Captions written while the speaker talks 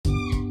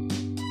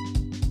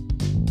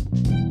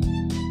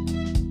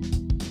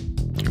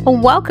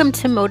Welcome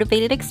to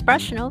Motivated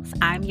Expressionals.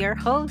 I'm your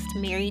host,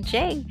 Mary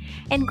J.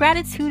 And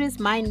gratitude is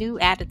my new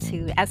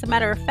attitude. As a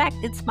matter of fact,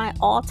 it's my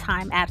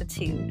all-time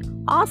attitude.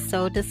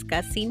 Also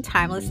discussing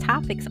timeless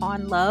topics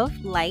on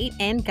love, light,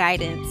 and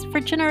guidance for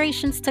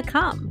generations to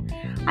come.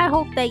 I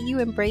hope that you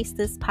embrace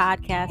this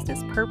podcast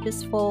as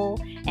purposeful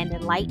and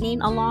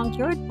enlightening along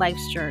your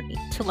life's journey.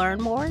 To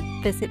learn more,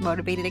 visit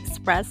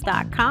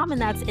motivatedexpress.com,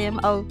 and that's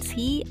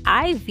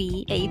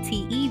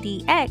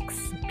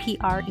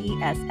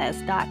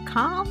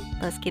motivatedexpress.com.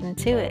 Let's get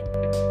into it.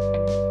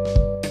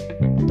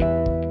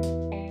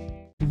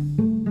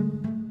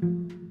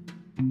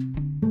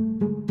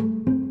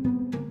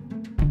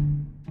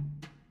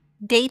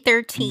 Day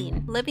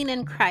 13, Living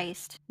in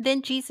Christ.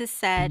 Then Jesus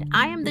said,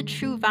 I am the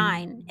true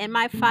vine, and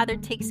my Father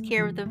takes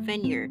care of the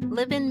vineyard.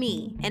 Live in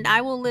me, and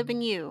I will live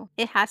in you.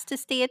 It has to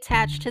stay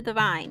attached to the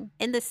vine.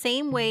 In the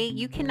same way,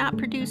 you cannot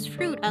produce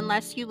fruit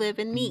unless you live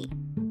in me.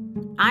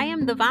 I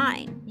am the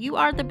vine. You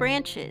are the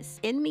branches.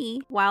 In me,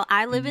 while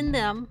I live in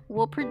them,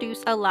 will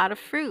produce a lot of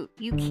fruit.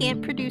 You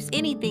can't produce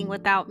anything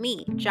without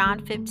me.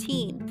 John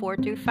 15,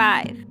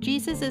 4-5.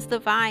 Jesus is the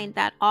vine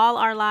that all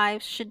our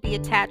lives should be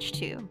attached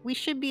to. We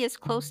should be as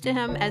close to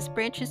him as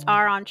branches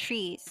are on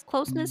trees.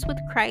 Closeness with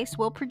Christ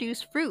will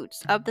produce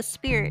fruits of the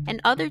Spirit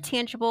and other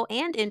tangible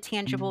and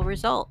intangible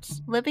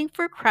results. Living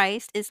for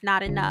Christ is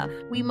not enough.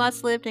 We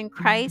must live in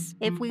Christ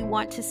if we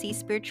want to see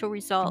spiritual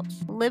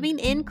results. Living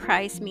in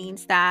Christ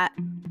means that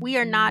we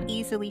are not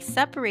easily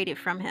separated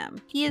from him.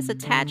 He is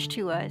attached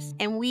to us,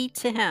 and we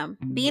to him.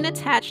 Being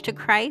attached to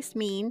Christ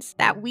means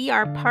that we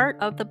are part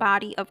of the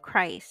body of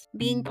Christ.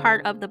 Being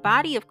part of the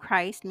body of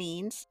Christ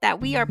means that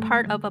we are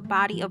part of a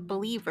body of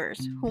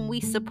believers whom we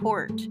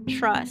support,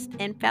 trust,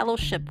 and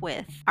fellowship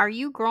with. Are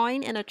you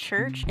growing in a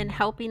church and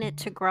helping it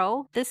to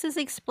grow? This is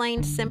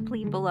explained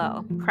simply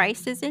below.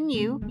 Christ is in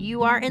you.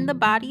 You are in the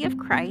body of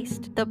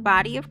Christ. The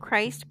body of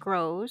Christ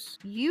grows.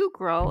 You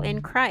grow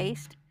in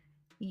Christ.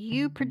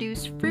 You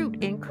produce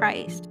fruit in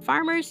Christ.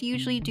 Farmers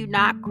usually do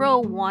not grow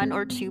one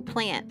or two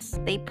plants.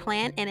 They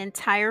plant an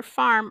entire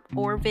farm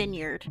or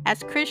vineyard.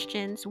 As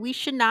Christians, we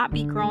should not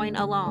be growing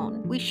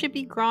alone. We should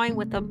be growing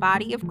with a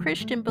body of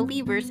Christian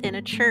believers in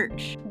a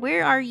church.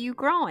 Where are you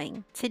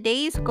growing?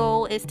 Today's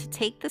goal is to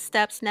take the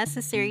steps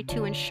necessary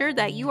to ensure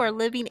that you are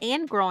living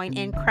and growing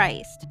in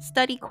Christ.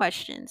 Study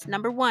questions.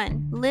 Number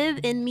 1, live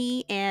in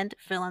me and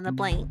fill in the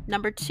blank.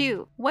 Number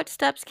 2, what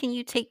steps can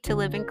you take to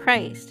live in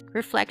Christ?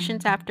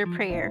 Reflections after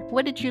prayer.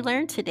 What did you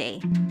learn today?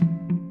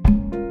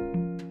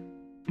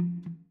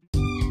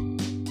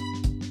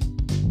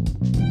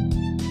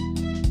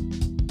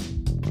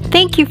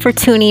 Thank you for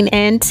tuning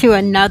in to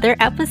another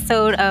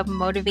episode of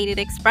Motivated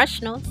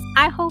Expressionals.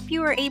 I hope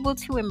you are able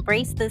to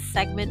embrace this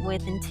segment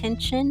with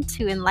intention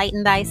to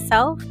enlighten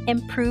thyself,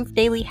 improve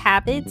daily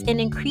habits,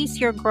 and increase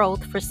your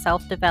growth for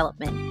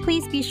self-development.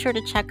 Please be sure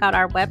to check out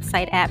our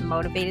website at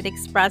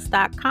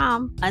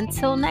motivatedexpress.com.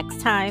 Until next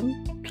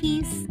time,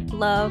 peace,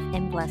 love,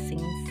 and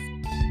blessings.